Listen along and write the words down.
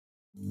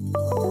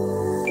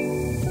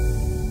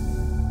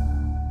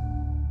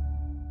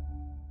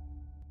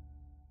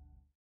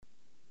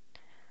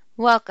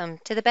Welcome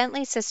to the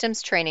Bentley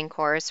Systems training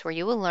course where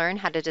you will learn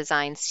how to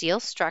design steel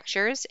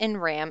structures in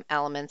RAM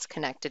Elements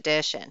Connect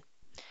Edition.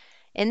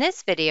 In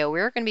this video,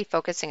 we're going to be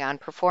focusing on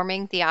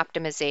performing the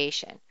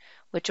optimization,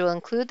 which will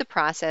include the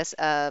process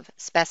of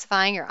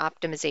specifying your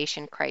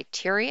optimization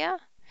criteria,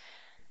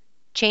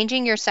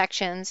 changing your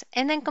sections,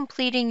 and then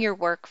completing your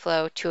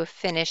workflow to a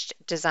finished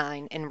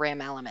design in RAM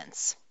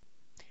Elements.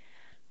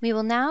 We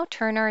will now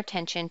turn our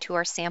attention to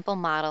our sample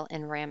model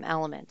in RAM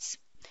Elements.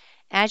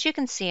 As you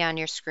can see on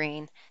your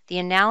screen, the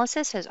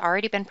analysis has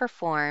already been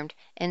performed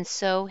and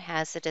so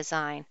has the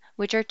design,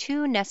 which are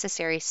two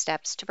necessary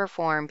steps to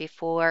perform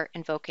before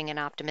invoking an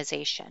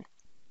optimization.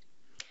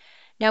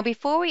 Now,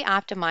 before we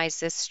optimize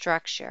this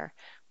structure,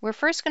 we're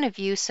first going to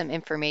view some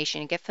information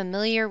and get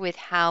familiar with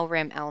how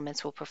RAM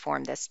Elements will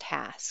perform this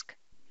task.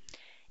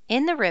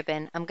 In the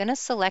ribbon, I'm going to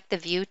select the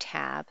View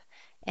tab,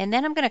 and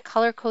then I'm going to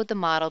color code the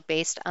model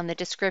based on the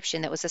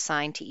description that was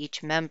assigned to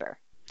each member.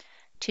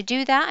 To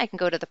do that, I can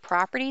go to the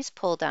Properties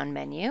pull-down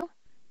menu,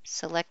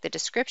 select the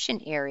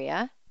description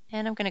area,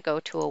 and I'm going to go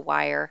to a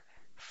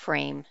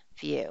wireframe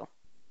view.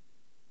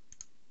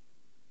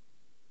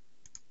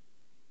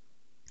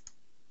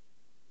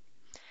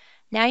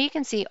 Now you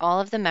can see all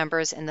of the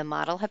members in the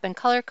model have been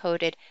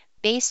color-coded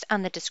based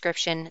on the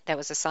description that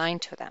was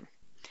assigned to them.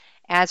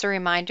 As a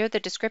reminder, the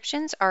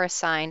descriptions are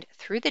assigned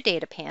through the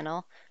Data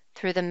panel,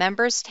 through the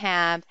Members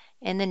tab,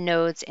 and the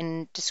Nodes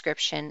and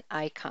Description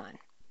icon.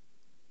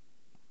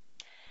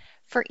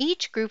 For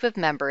each group of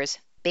members,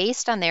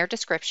 based on their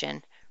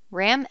description,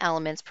 RAM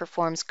Elements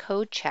performs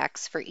code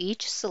checks for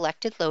each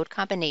selected load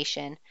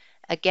combination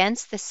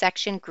against the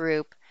section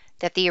group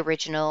that the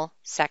original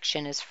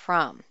section is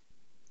from.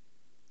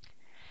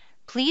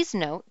 Please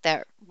note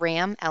that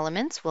RAM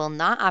Elements will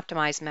not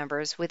optimize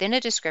members within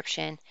a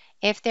description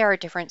if there are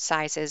different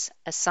sizes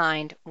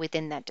assigned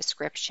within that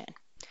description.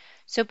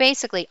 So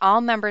basically,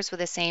 all members with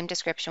the same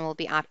description will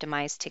be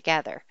optimized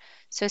together.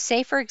 So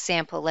say, for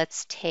example,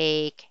 let's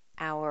take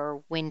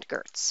our wind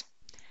girts.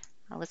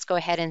 Let's go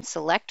ahead and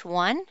select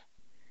one,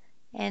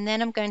 and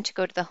then I'm going to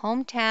go to the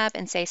Home tab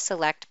and say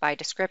Select by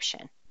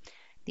Description.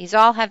 These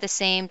all have the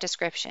same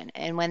description,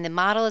 and when the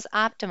model is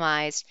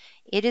optimized,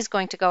 it is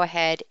going to go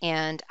ahead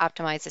and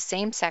optimize the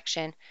same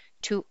section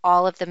to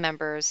all of the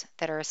members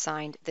that are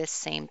assigned this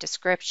same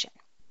description.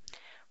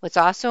 What's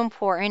also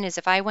important is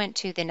if I went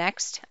to the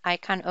next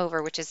icon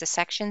over, which is the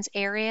Sections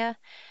area,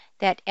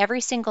 that every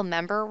single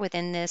member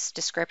within this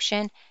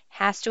description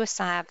has to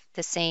have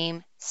the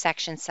same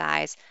section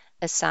size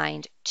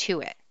assigned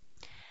to it.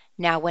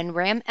 Now, when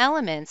RAM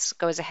Elements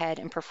goes ahead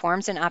and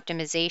performs an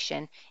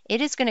optimization,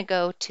 it is going to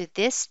go to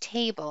this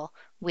table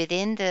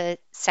within the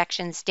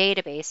sections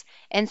database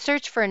and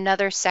search for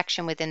another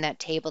section within that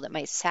table that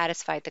might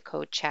satisfy the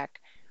code check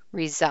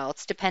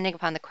results, depending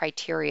upon the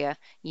criteria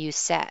you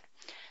set.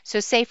 So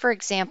say, for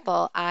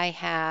example, I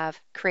have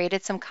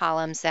created some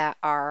columns that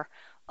are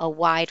a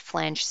wide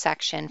flange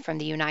section from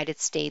the United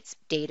States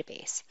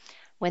database.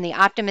 When the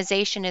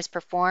optimization is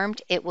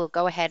performed, it will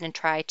go ahead and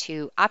try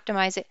to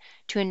optimize it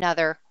to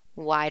another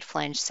wide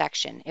flange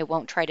section. It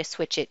won't try to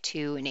switch it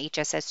to an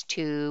HSS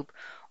tube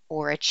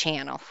or a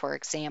channel, for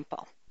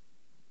example.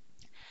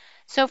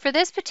 So for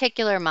this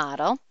particular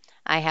model,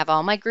 I have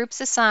all my groups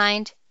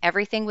assigned.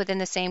 Everything within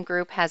the same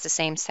group has the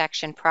same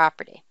section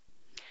property.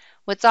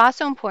 What's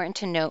also important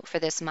to note for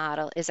this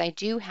model is I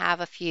do have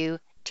a few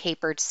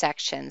tapered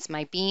sections.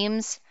 My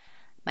beams,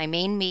 my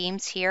main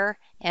beams here,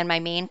 and my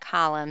main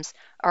columns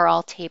are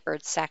all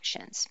tapered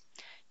sections.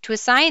 To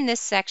assign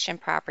this section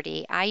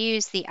property, I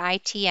use the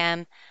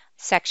ITM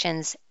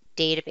sections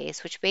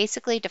database, which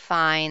basically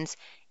defines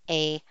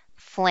a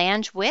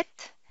flange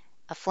width,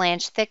 a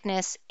flange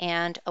thickness,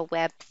 and a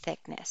web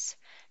thickness.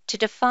 To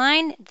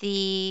define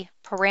the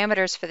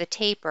parameters for the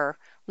taper,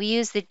 we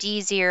use the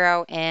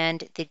D0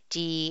 and the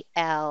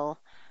DL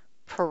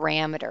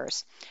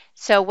parameters.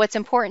 So what's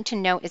important to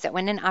note is that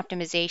when an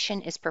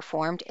optimization is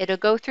performed, it'll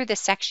go through the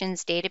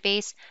sections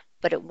database,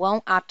 but it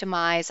won't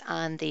optimize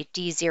on the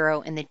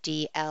D0 and the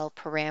DL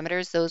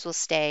parameters. Those will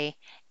stay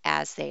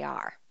as they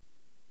are.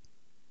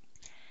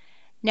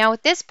 Now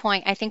at this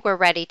point, I think we're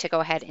ready to go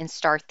ahead and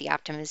start the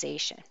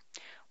optimization.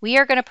 We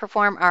are going to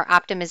perform our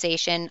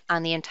optimization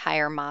on the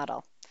entire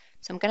model.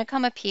 So I'm going to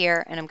come up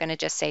here and I'm going to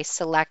just say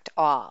Select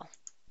All.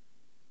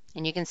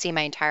 And you can see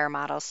my entire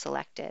model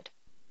selected.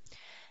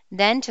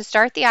 Then to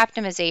start the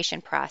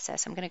optimization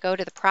process, I'm going to go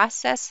to the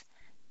Process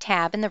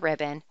tab in the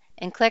ribbon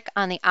and click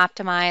on the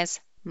Optimize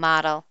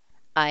Model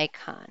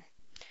icon.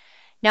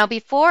 Now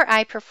before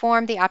I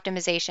perform the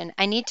optimization,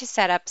 I need to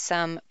set up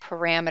some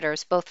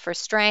parameters both for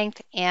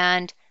strength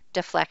and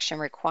deflection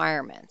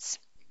requirements.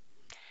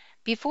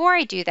 Before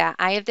I do that,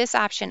 I have this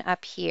option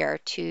up here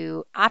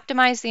to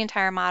optimize the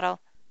entire model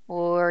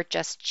or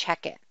just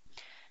check it.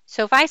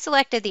 So if I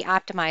selected the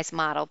optimized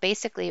model,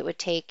 basically it would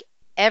take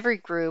every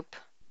group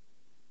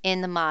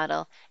in the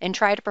model and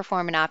try to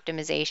perform an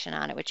optimization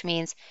on it, which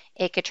means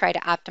it could try to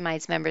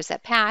optimize members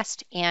that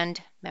passed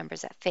and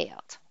members that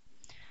failed.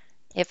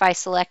 If I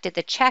selected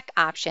the check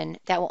option,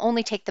 that will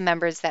only take the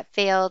members that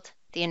failed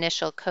the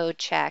initial code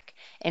check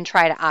and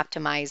try to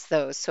optimize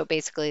those. So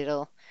basically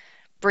it'll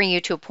bring you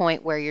to a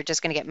point where you're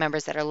just going to get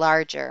members that are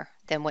larger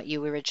than what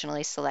you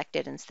originally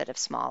selected instead of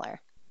smaller.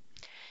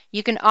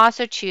 You can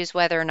also choose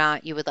whether or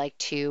not you would like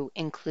to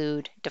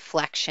include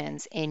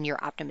deflections in your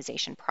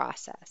optimization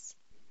process.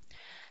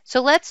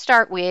 So let's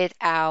start with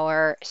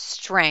our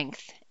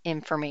strength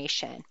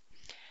information.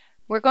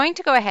 We're going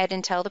to go ahead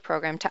and tell the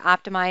program to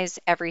optimize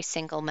every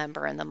single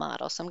member in the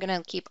model. So I'm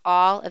going to keep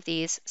all of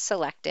these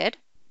selected.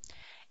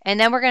 And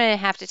then we're going to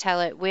have to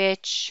tell it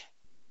which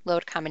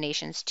load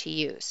combinations to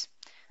use.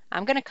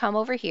 I'm going to come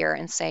over here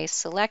and say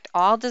select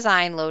all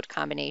design load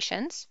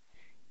combinations.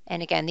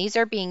 And again, these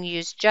are being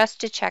used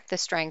just to check the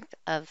strength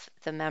of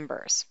the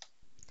members.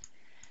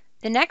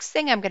 The next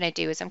thing I'm going to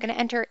do is I'm going to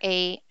enter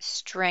a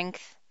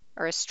strength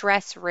or a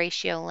stress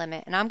ratio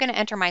limit, and I'm going to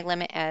enter my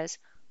limit as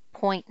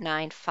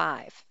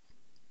 0.95.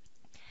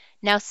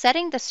 Now,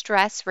 setting the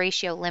stress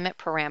ratio limit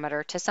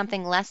parameter to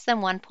something less than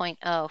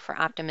 1.0 for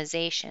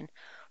optimization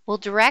will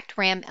direct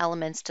RAM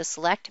elements to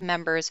select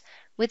members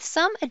with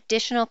some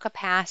additional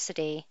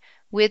capacity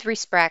with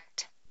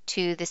respect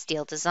to the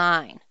steel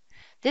design.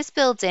 This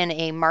builds in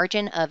a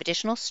margin of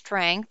additional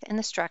strength in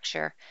the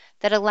structure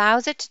that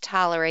allows it to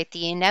tolerate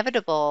the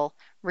inevitable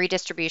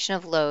redistribution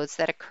of loads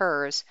that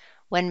occurs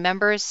when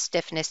members'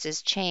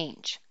 stiffnesses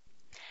change.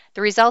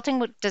 The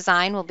resulting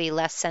design will be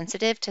less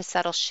sensitive to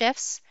subtle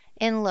shifts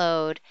in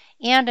load,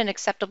 and an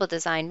acceptable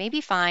design may be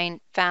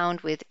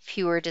found with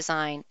fewer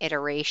design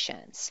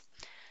iterations.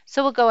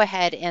 So we'll go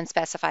ahead and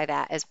specify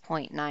that as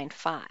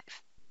 0.95.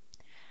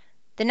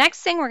 The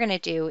next thing we're going to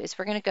do is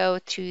we're going to go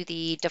to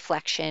the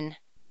deflection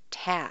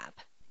tab,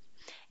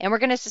 and we're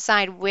going to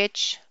decide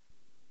which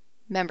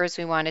members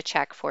we want to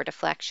check for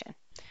deflection.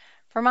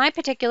 For my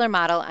particular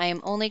model, I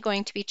am only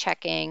going to be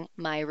checking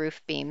my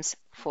roof beams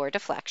for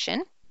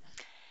deflection,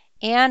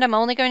 and I'm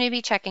only going to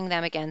be checking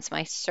them against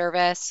my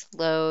service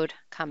load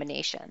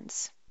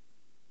combinations.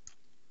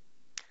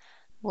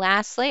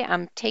 Lastly,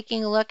 I'm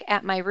taking a look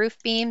at my roof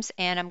beams,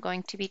 and I'm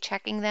going to be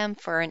checking them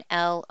for an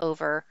L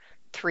over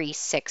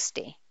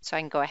 360. So I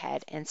can go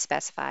ahead and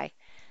specify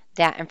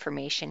that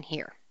information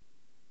here.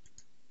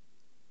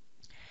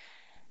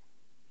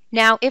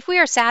 Now, if we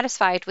are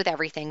satisfied with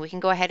everything, we can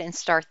go ahead and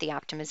start the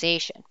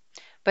optimization.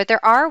 But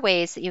there are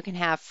ways that you can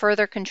have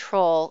further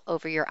control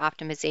over your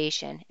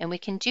optimization, and we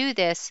can do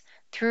this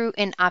through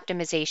an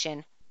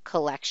optimization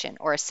collection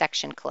or a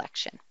section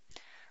collection.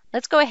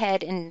 Let's go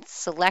ahead and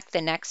select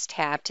the next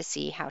tab to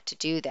see how to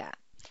do that.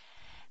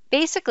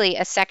 Basically,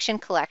 a section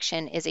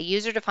collection is a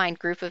user-defined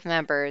group of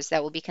members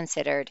that will be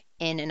considered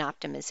in an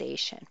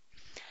optimization.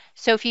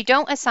 So if you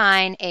don't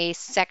assign a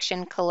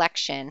section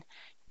collection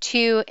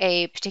to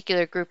a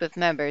particular group of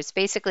members,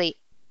 basically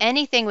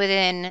anything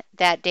within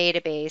that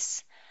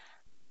database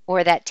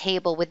or that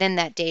table within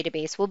that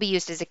database will be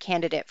used as a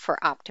candidate for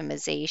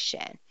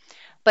optimization.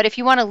 But if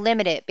you want to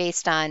limit it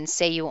based on,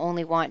 say, you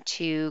only want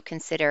to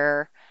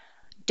consider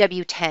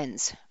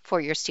W10s for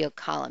your steel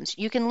columns,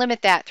 you can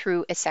limit that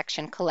through a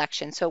section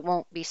collection, so it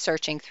won't be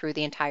searching through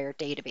the entire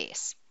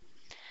database.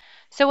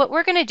 So what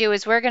we're going to do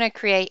is we're going to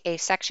create a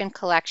section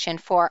collection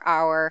for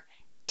our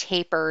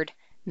tapered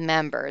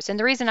members. And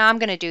the reason I'm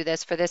going to do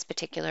this for this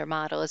particular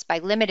model is by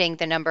limiting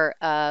the number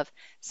of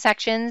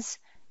sections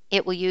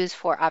it will use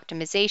for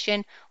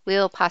optimization,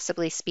 will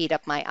possibly speed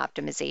up my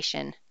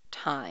optimization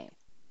time.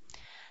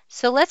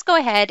 So let's go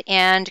ahead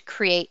and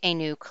create a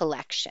new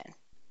collection.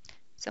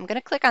 So I'm going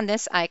to click on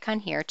this icon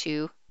here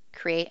to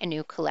create a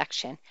new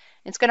collection.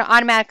 It's going to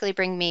automatically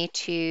bring me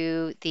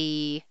to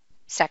the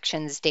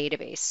sections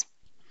database.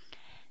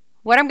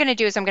 What I'm going to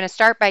do is I'm going to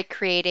start by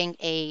creating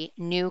a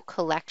new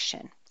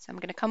collection. So I'm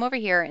going to come over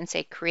here and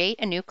say create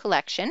a new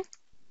collection.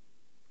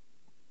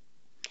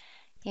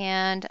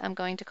 And I'm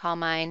going to call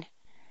mine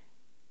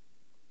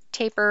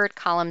tapered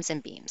columns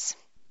and beams.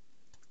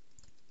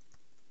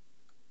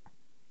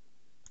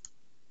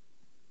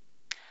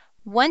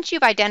 Once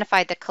you've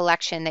identified the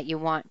collection that you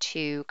want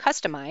to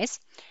customize,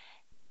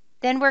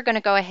 then we're going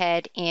to go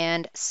ahead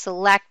and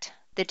select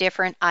the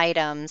different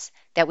items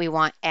that we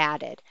want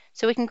added.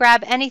 So we can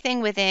grab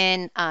anything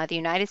within the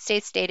United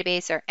States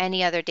database or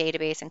any other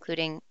database,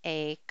 including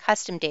a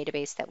custom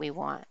database that we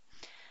want.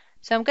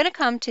 So I'm going to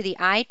come to the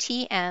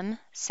ITM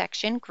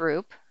section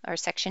group or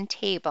section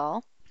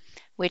table,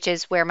 which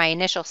is where my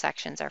initial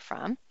sections are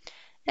from.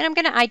 Then I'm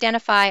going to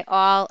identify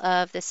all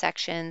of the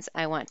sections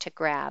I want to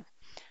grab.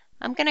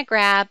 I'm going to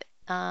grab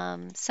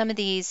some of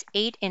these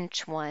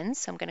 8-inch ones.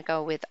 So I'm going to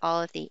go with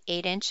all of the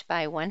 8-inch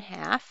by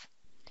 1/2.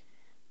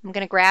 I'm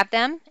going to grab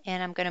them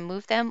and I'm going to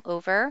move them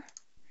over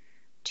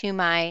to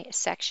my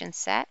section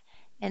set.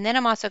 And then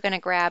I'm also going to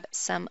grab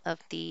some of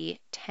the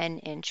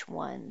 10-inch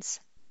ones.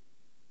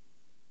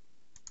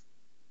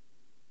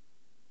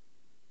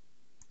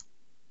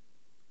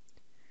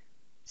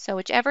 So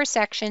whichever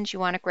sections you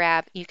want to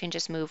grab, you can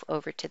just move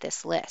over to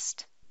this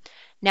list.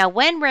 Now,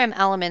 when RAM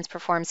Elements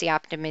performs the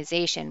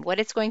optimization, what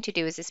it's going to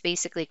do is it's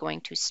basically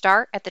going to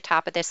start at the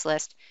top of this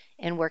list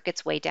and work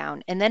its way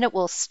down. And then it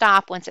will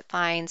stop once it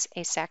finds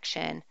a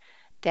section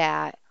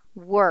that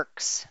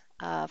works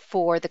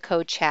for the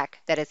code check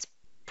that it's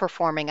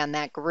performing on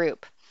that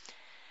group.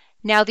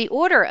 Now, the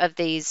order of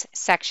these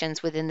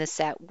sections within the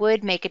set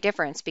would make a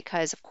difference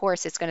because, of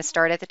course, it's going to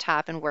start at the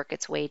top and work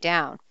its way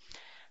down.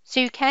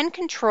 So you can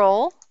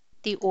control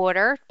the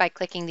order by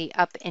clicking the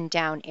up and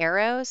down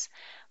arrows.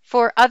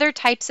 For other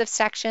types of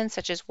sections,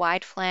 such as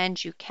wide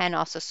flange, you can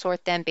also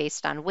sort them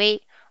based on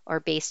weight or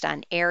based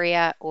on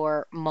area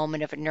or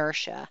moment of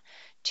inertia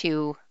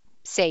to,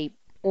 say,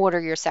 order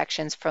your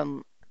sections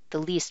from the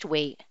least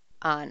weight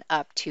on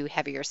up to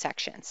heavier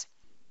sections.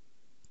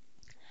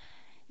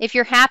 If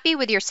you're happy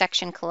with your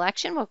section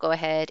collection, we'll go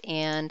ahead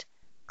and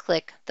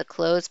click the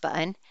Close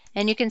button,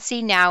 and you can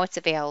see now it's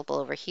available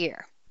over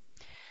here.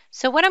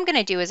 So what I'm going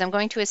to do is I'm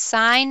going to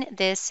assign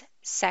this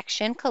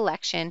section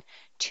collection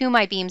to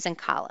my beams and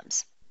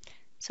columns.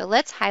 So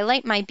let's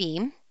highlight my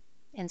beam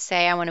and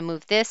say I want to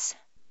move this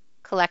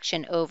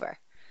collection over.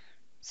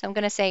 So I'm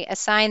going to say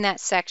assign that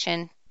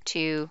section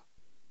to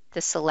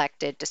the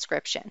selected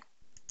description.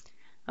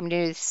 I'm going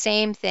to do the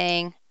same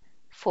thing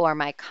for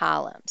my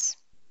columns.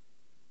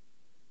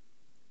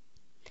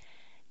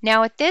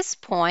 Now at this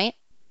point,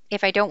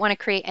 if I don't want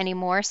to create any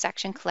more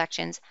section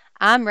collections,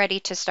 I'm ready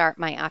to start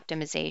my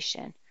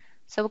optimization.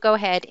 So we'll go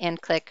ahead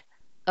and click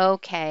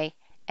OK,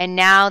 and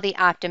now the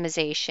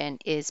optimization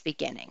is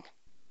beginning.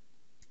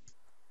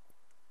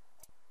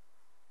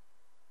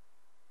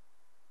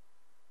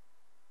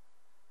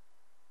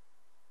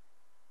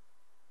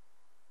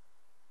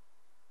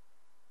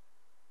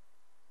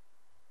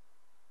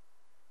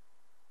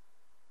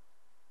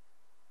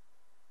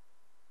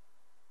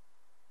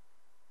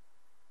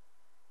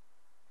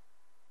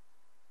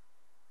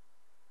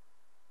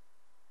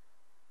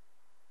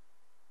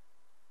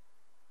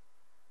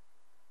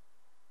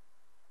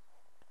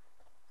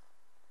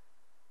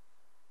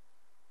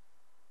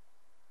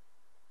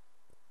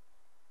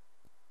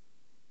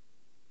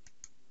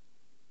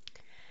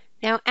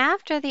 Now,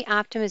 after the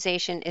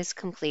optimization is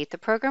complete, the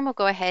program will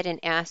go ahead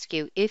and ask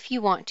you if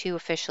you want to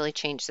officially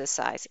change the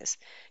sizes.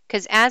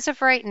 Because as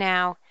of right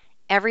now,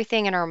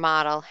 everything in our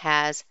model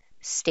has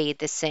stayed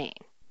the same.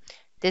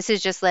 This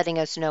is just letting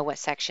us know what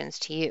sections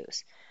to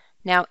use.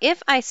 Now,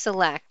 if I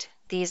select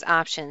these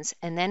options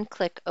and then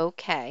click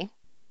OK,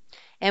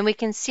 and we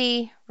can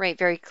see right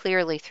very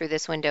clearly through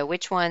this window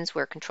which ones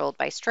were controlled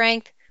by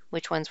strength,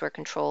 which ones were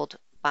controlled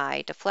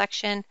by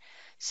deflection.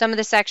 Some of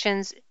the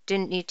sections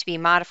didn't need to be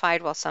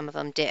modified while some of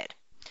them did.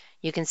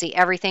 You can see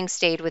everything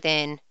stayed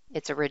within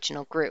its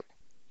original group.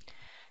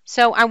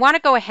 So I want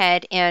to go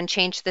ahead and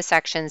change the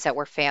sections that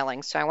were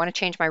failing. So I want to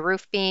change my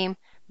roof beam,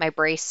 my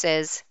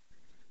braces,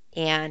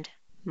 and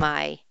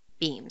my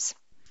beams.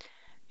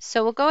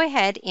 So we'll go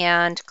ahead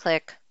and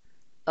click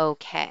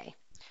OK.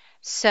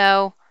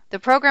 So the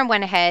program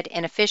went ahead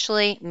and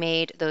officially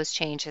made those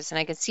changes, and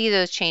I can see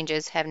those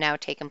changes have now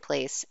taken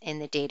place in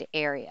the data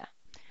area.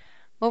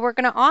 What we're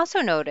going to also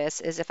notice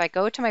is if I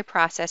go to my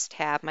Process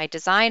tab, my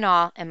Design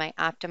All and my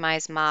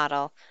Optimize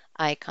Model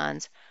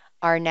icons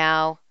are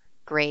now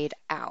grayed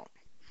out.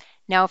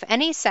 Now, if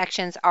any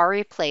sections are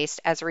replaced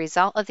as a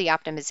result of the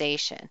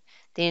optimization,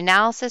 the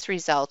analysis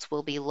results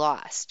will be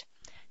lost.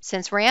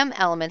 Since RAM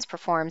Elements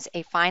performs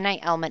a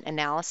finite element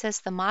analysis,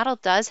 the model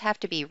does have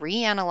to be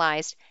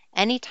reanalyzed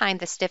anytime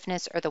the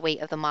stiffness or the weight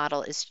of the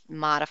model is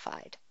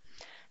modified.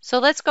 So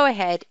let's go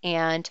ahead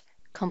and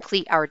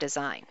complete our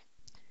design.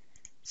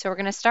 So we're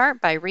going to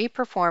start by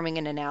reperforming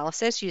an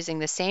analysis using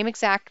the same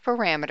exact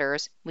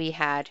parameters we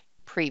had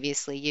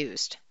previously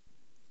used.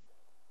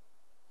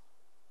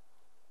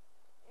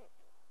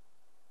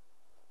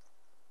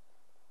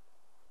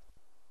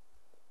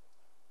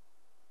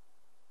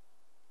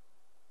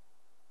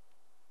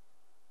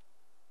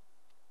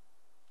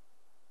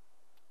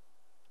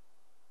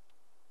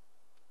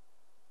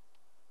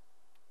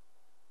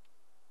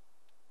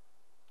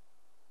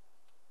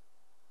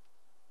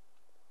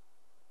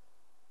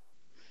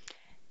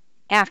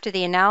 After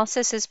the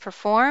analysis is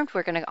performed,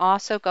 we're going to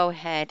also go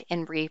ahead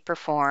and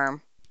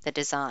reperform the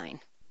design.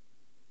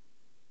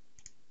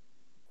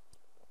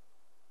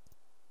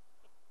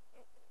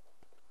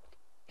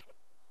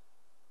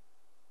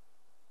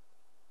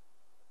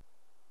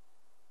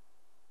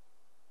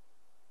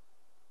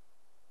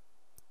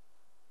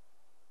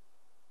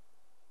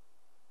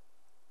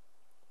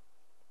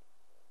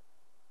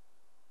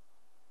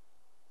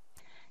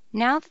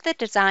 Now that the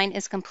design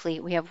is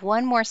complete, we have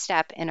one more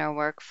step in our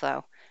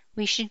workflow.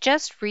 We should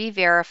just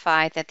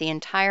re-verify that the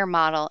entire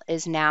model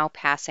is now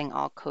passing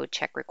all code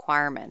check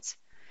requirements.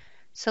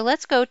 So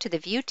let's go to the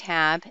View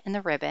tab in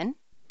the ribbon,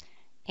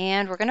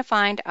 and we're going to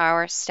find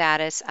our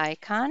status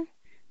icon.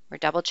 We're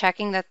double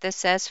checking that this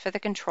says for the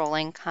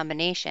controlling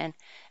combination,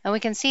 and we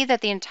can see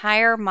that the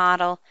entire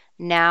model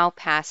now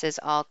passes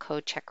all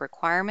code check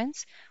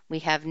requirements. We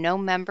have no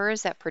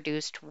members that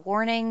produced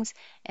warnings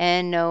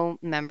and no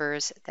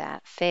members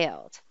that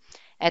failed.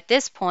 At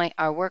this point,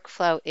 our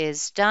workflow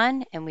is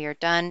done and we are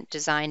done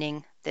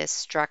designing this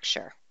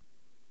structure.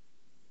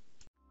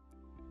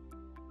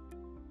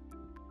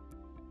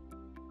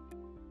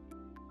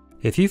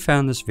 If you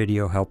found this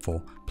video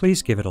helpful,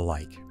 please give it a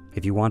like.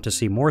 If you want to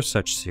see more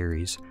such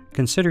series,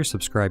 consider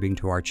subscribing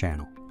to our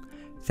channel.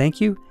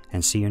 Thank you,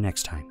 and see you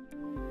next time.